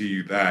guarantee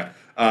you that.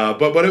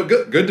 But it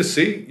was good to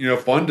see.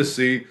 Fun to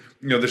see.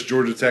 This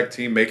Georgia Tech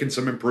team making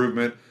some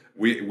improvement.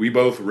 We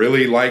both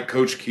really like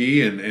Coach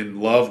Key and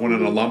love when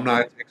an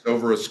alumni takes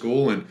over a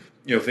school and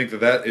think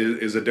that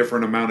is a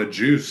different amount of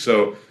juice.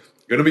 So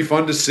going to be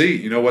fun to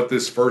see what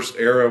this first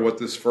era, what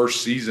this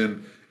first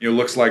season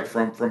looks like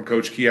from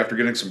Coach Key after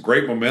getting some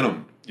great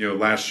momentum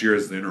last year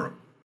as the interim.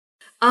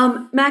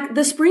 Mac,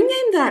 the spring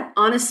game that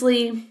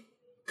honestly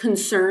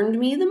concerned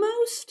me the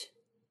most,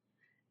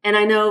 and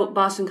I know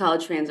Boston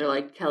College fans are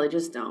like, Kelly,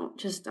 just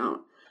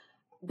don't.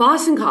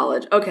 Boston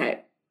College,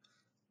 okay.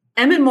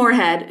 Emmett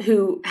Moorhead,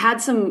 who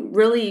had some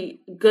really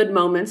good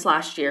moments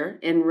last year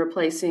in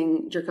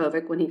replacing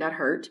Jerkovic when he got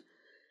hurt.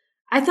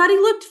 I thought he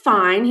looked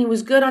fine. He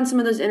was good on some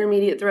of those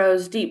intermediate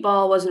throws. Deep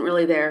ball wasn't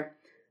really there.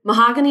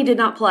 Mahogany did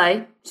not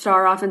play,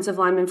 star offensive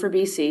lineman for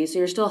BC, so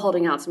you're still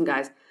holding out some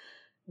guys.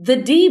 The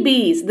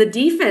DBs, the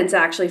defense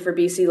actually for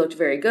BC looked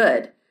very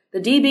good. The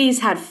DBs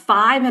had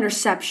 5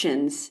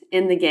 interceptions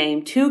in the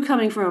game, 2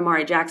 coming from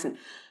Amari Jackson.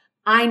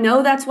 I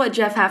know that's what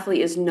Jeff Hafley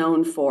is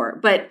known for,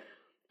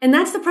 and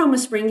that's the problem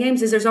with spring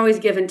games is there's always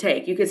give and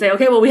take. You could say,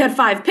 okay, well, we had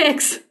 5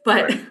 picks,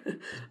 but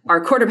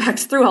our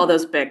quarterbacks threw all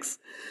those picks.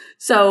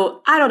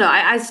 So I don't know.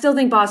 I still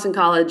think Boston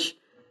College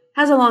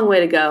has a long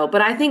way to go,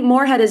 but I think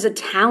Moorhead is a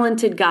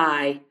talented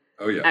guy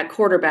at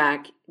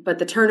quarterback, but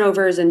the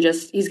turnovers and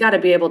he's got to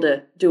be able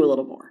to do a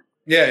little more.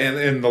 Yeah,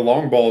 and the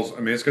long balls, I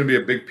mean, it's going to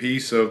be a big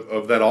piece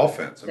of that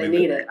offense. They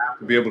need it. Have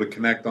to be able to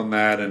connect on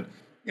that. And,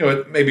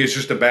 maybe it's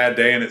just a bad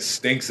day and it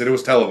stinks that it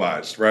was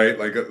televised, right?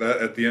 Like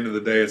at the end of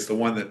the day, it's the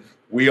one that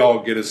we all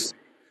get to see.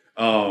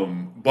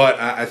 But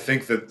I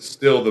think that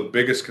still the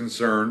biggest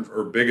concern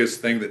or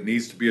biggest thing that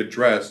needs to be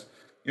addressed,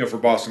 for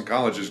Boston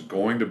College is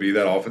going to be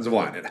that offensive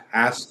line. It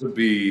has to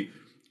be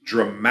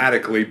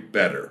dramatically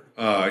better,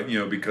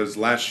 because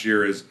last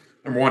year is,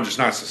 number one, just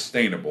not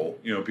sustainable.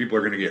 People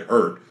are going to get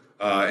hurt,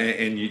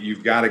 and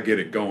you've got to get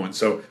it going.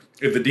 So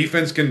if the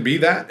defense can be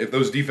that, if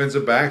those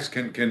defensive backs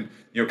can kind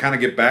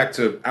of get back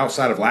to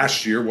outside of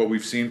last year, what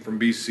we've seen from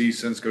BC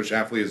since Coach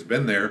Hafley has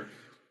been there,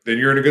 then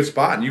you're in a good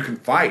spot and you can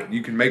fight and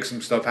you can make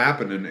some stuff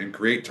happen and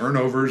create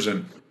turnovers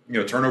and,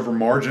 turnover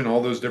margin.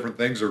 All those different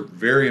things are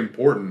very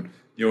important,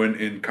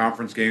 in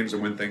conference games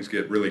and when things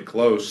get really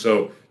close.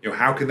 So,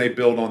 how can they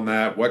build on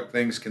that? What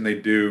things can they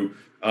do?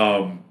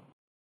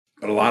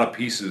 But a lot of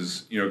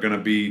pieces, going to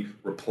be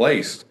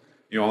replaced,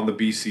 on the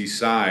BC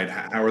side.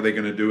 How are they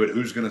going to do it?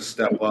 Who's going to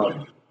step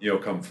up,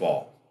 come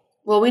fall?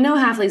 Well, we know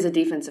Hafley's a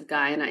defensive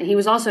guy, and he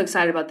was also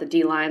excited about the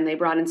D-line. They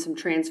brought in some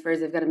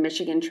transfers. They've got a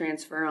Michigan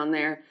transfer on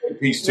there.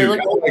 Piece too.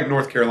 Like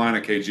North Carolina,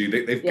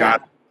 KG, they've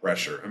got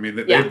pressure. I mean,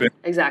 they've been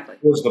exactly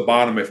towards the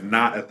bottom, if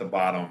not at the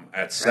bottom,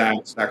 at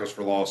sacks, tackles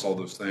for loss, all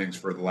those things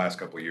for the last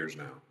couple of years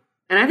now.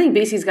 And I think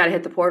BC's got to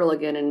hit the portal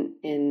again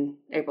in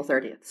April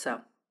 30th,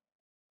 so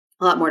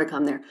a lot more to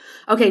come there.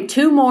 Okay,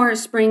 2 more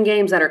spring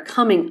games that are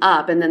coming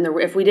up, and then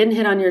if we didn't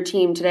hit on your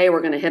team today,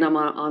 we're going to hit them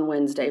on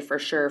Wednesday for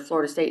sure.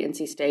 Florida State,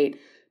 NC State,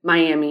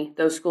 Miami,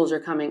 those schools are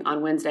coming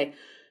on Wednesday.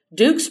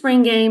 Duke's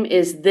spring game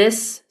is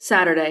this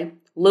Saturday.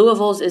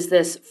 Louisville's is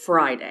this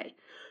Friday.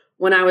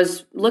 When I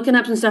was looking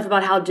up some stuff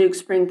about how Duke's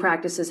spring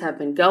practices have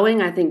been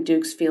going, I think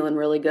Duke's feeling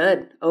really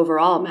good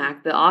overall,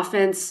 Mac. The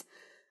offense,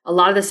 a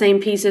lot of the same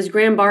pieces.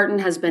 Graham Barton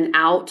has been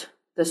out,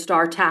 the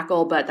star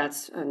tackle, but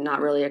that's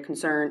not really a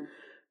concern.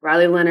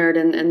 Riley Leonard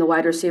and the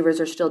wide receivers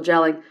are still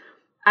gelling.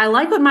 I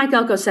like what Mike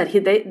Elko said.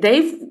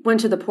 They've went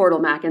to the portal,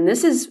 Mac, and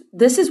this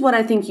is what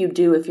I think you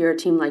do if you're a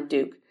team like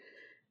Duke.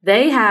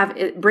 They have,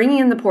 bringing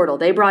in the portal,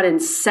 they brought in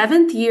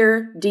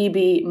 7th-year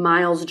DB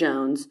Miles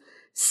Jones,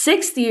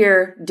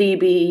 6th-year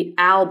DB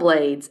Al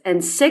Blades,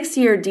 and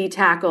 6th-year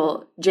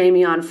D-tackle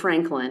Jamion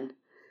Franklin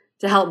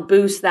to help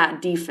boost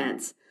that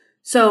defense.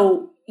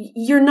 So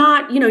you're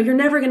not, you're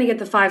never going to get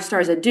the 5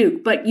 stars at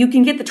Duke, but you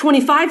can get the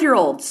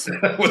 25-year-olds.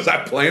 Was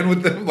I playing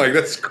with them? Like,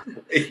 that's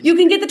crazy. You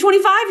can get the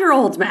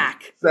 25-year-olds,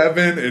 Mac.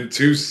 7 and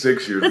 2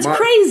 6-years. That's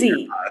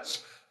crazy.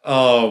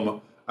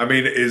 Gosh. I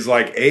mean, is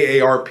like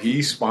AARP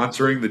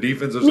sponsoring the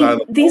defensive side of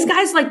the ball? These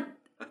guys, like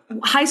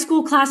high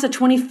school class of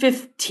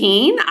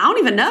 2015? I don't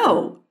even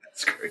know.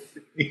 That's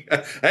crazy.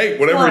 Hey,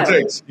 whatever it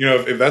takes.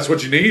 If that's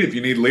what you need, if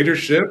you need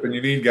leadership and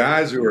you need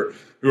guys who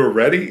are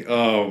ready,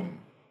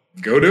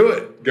 Go do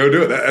it. Go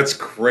do it. That's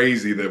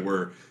crazy that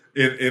we're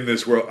in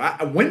this world.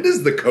 When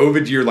does the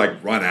COVID year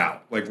run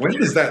out? When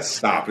does that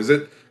stop? Is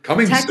it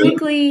coming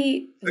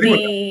Technically,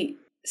 soon?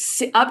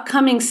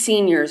 upcoming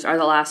seniors are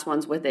the last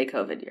ones with a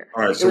COVID year.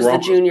 All right, so it was the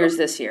juniors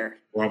this year.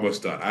 We're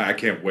almost done. I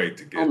can't wait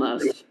to get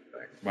almost.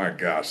 My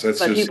gosh, that's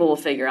but just people will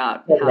figure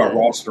out about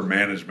roster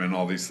management and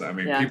all these things. I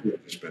mean, people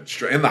have just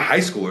been and the high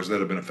schoolers that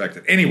have been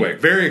affected. Anyway,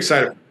 very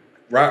excited.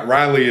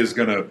 Riley is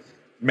gonna,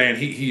 man.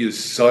 He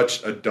is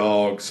such a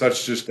dog,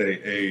 such just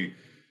a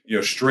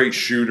straight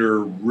shooter,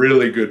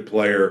 really good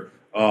player.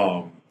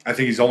 I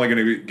think he's only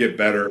going to get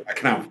better. I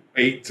cannot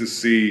wait to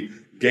see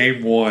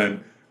game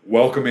one,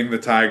 welcoming the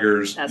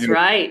Tigers. That's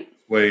right.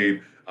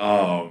 Wade.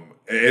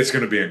 It's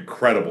going to be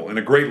incredible and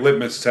a great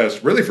litmus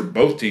test, really, for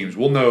both teams.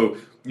 We'll know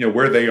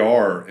where they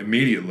are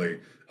immediately.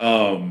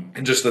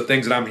 And just the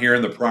things that I'm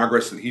hearing, the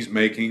progress that he's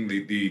making,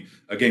 the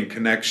again,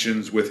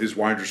 connections with his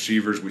wide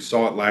receivers. We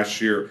saw it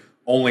last year,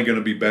 only going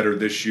to be better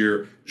this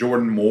year.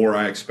 Jordan Moore,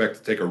 I expect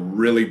to take a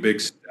really big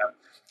step.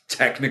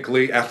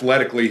 Technically,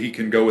 athletically, he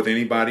can go with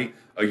anybody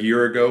a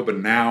year ago, but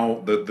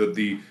now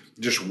the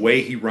just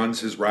way he runs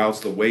his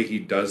routes, the way he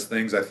does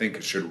things, I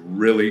think should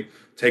really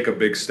take a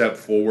big step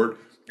forward.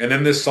 And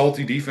then this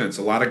salty defense,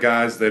 a lot of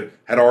guys that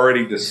had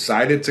already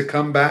decided to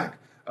come back,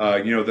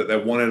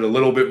 that wanted a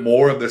little bit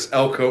more of this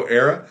Elko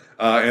era,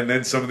 and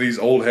then some of these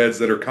old heads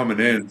that are coming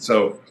in.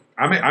 So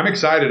I'm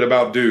excited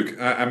about Duke.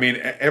 I mean,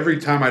 every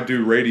time I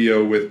do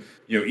radio with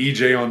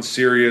EJ on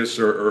Sirius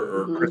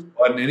or Chris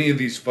Button, any of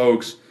these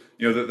folks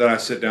that I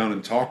sit down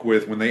and talk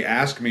with, when they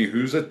ask me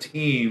who's a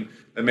team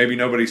that maybe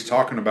nobody's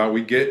talking about,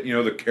 we get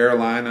the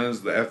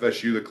Carolinas, the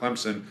FSU, the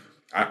Clemson.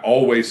 I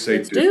always say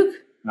it's Duke.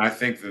 And I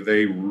think that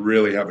they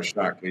really have a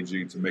shot,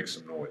 KG, to make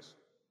some noise.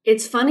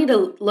 It's funny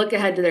to look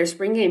ahead to their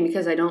spring game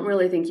because I don't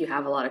really think you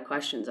have a lot of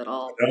questions at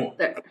all.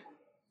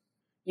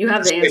 You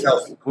have the answers.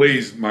 Healthy,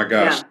 please, my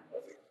gosh. Yeah.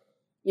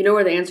 You know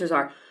where the answers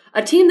are.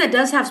 A team that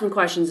does have some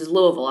questions is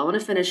Louisville. I want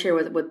to finish here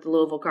with the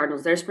Louisville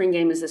Cardinals. Their spring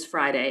game is this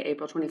Friday,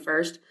 April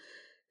 21st.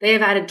 They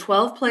have added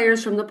 12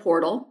 players from the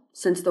portal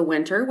since the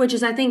winter, which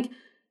is, I think,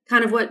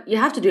 kind of what you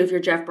have to do if you're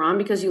Jeff Brom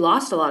because you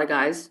lost a lot of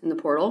guys in the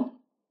portal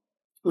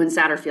when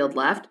Satterfield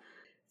left.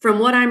 From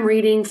what I'm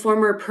reading,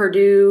 former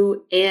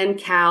Purdue and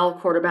Cal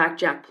quarterback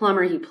Jack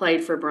Plummer, he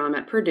played for Brom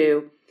at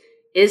Purdue,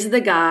 is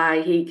the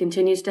guy. He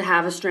continues to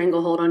have a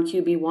stranglehold on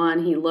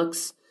QB1. He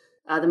looks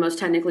the most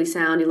technically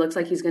sound. He looks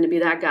like he's going to be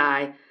that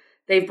guy.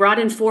 They've brought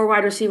in 4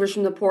 wide receivers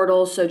from the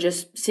portal, so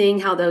just seeing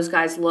how those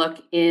guys look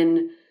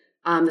in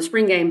the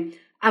spring game.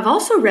 I've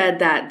also read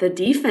that the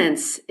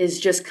defense is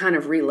just kind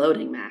of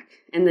reloading, Mac,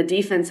 and the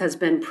defense has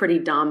been pretty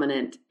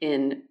dominant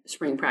in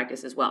spring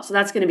practice as well. So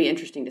that's going to be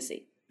interesting to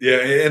see. Yeah,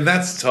 and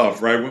that's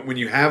tough, right? When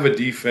you have a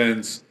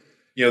defense,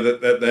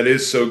 that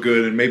is so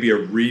good, and maybe a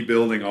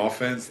rebuilding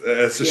offense,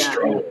 that's a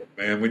struggle,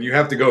 man. When you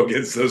have to go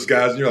against those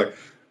guys, and you're like,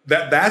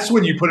 that's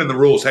when you put in the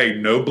rules. Hey,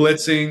 no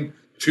blitzing,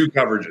 2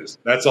 coverages.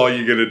 That's all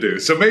you get to do.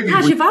 So maybe,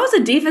 gosh, if I was a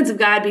defensive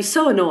guy, I'd be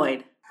so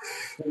annoyed.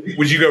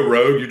 Would you go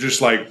rogue? You're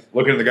just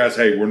looking at the guys.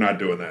 Hey, we're not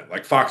doing that.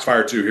 Like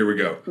Foxfire 2, here we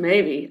go.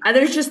 Maybe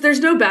there's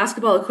no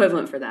basketball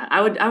equivalent for that. I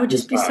would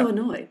just be so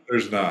annoyed.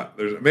 There's not.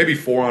 There's maybe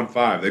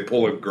 4-on-5. They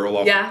pull a girl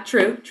off. Yeah,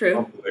 true.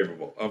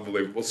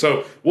 Unbelievable.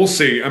 So we'll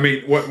see. I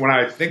mean, when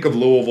I think of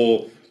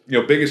Louisville,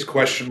 biggest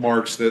question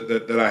marks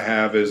that I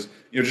have is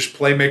just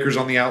playmakers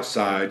on the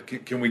outside.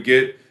 Can we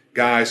get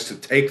guys to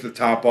take the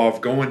top off,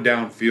 going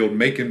downfield,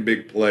 making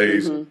big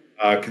plays? Mm-hmm.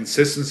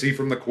 Consistency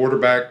from the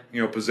quarterback,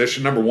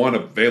 position. Number one,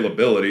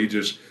 availability.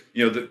 Just,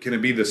 can it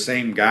be the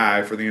same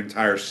guy for the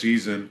entire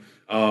season?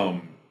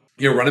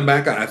 Running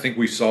back, I think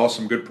we saw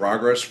some good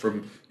progress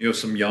from,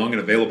 some young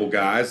and available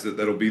guys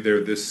that'll be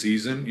there this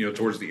season,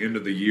 towards the end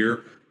of the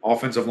year.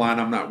 Offensive line,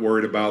 I'm not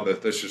worried about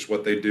that. That's just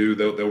what they do.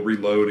 They'll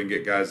reload and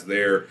get guys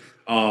there.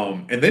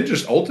 And then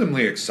just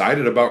ultimately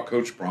excited about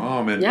Coach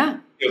Brom and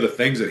the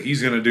things that he's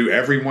going to do.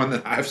 Everyone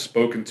that I've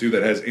spoken to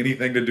that has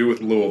anything to do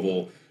with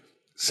Louisville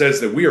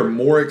says that we are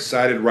more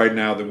excited right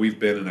now than we've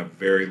been in a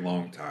very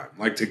long time.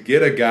 Like, to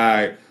get a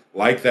guy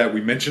like that,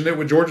 we mentioned it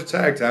with Georgia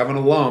Tech, to have an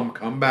alum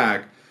come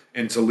back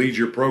and to lead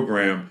your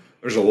program,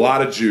 there's a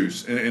lot of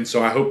juice. And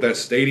so I hope that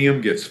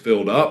stadium gets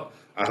filled up.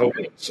 I hope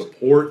that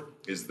support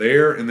is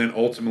there. And then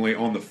ultimately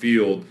on the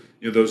field,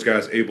 those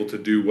guys able to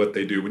do what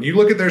they do. When you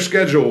look at their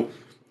schedule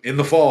in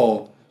the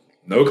fall,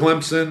 no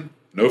Clemson,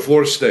 no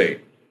Florida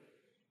State.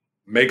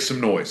 Make some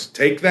noise.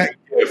 Take that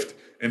gift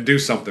and do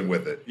something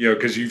with it,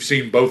 because you've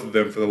seen both of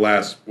them for the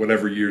last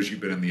whatever years you've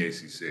been in the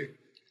ACC.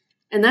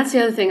 And that's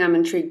the other thing I'm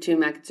intrigued too,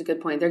 Mac. It's a good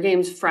point. Their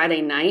game's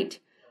Friday night.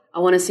 I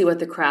want to see what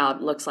the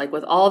crowd looks like.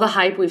 With all the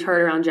hype we've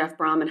heard around Jeff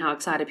Brom and how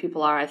excited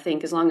people are, I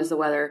think as long as the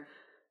weather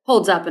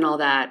holds up and all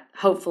that,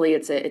 hopefully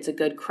it's a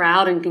good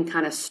crowd and can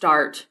kind of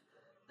start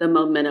the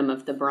momentum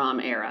of the Brom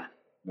era.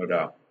 No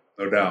doubt.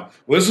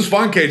 Well, this was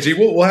fun, KG.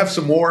 We'll have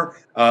some more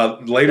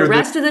later. The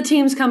rest of the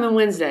team's coming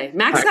Wednesday.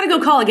 Mac's got to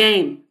go call a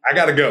game. I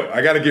got to go.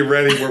 I got to get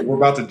ready. We're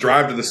about to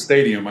drive to the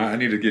stadium. I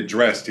need to get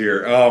dressed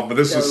here. But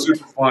this was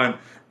super fun.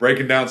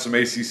 breaking down some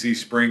ACC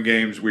spring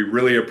games. We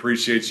really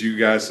appreciate you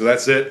guys. So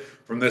that's it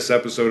from this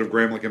episode of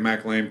Gramlich and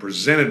Mac Lane,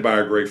 presented by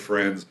our great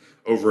friends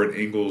over at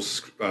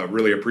Ingles.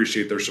 Really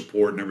appreciate their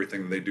support and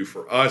everything that they do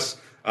for us.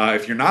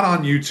 If you're not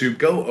on YouTube,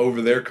 go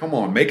over there. Come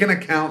on, make an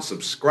account,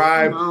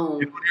 subscribe.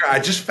 I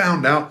just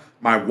found out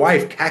my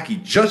wife,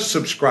 Kaki, just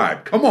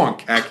subscribed. Come on,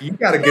 Kaki, you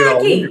got to get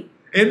all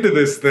into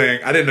this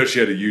thing. I didn't know she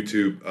had a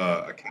YouTube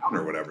account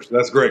or whatever, so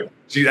that's great.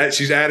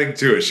 She's adding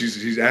to it.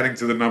 She's adding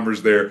to the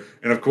numbers there.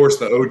 And, of course,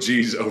 the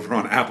OGs over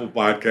on Apple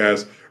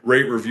Podcasts.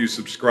 Rate, review,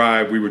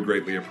 subscribe. We would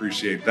greatly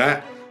appreciate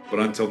that. But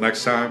until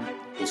next time,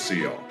 we'll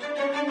see y'all.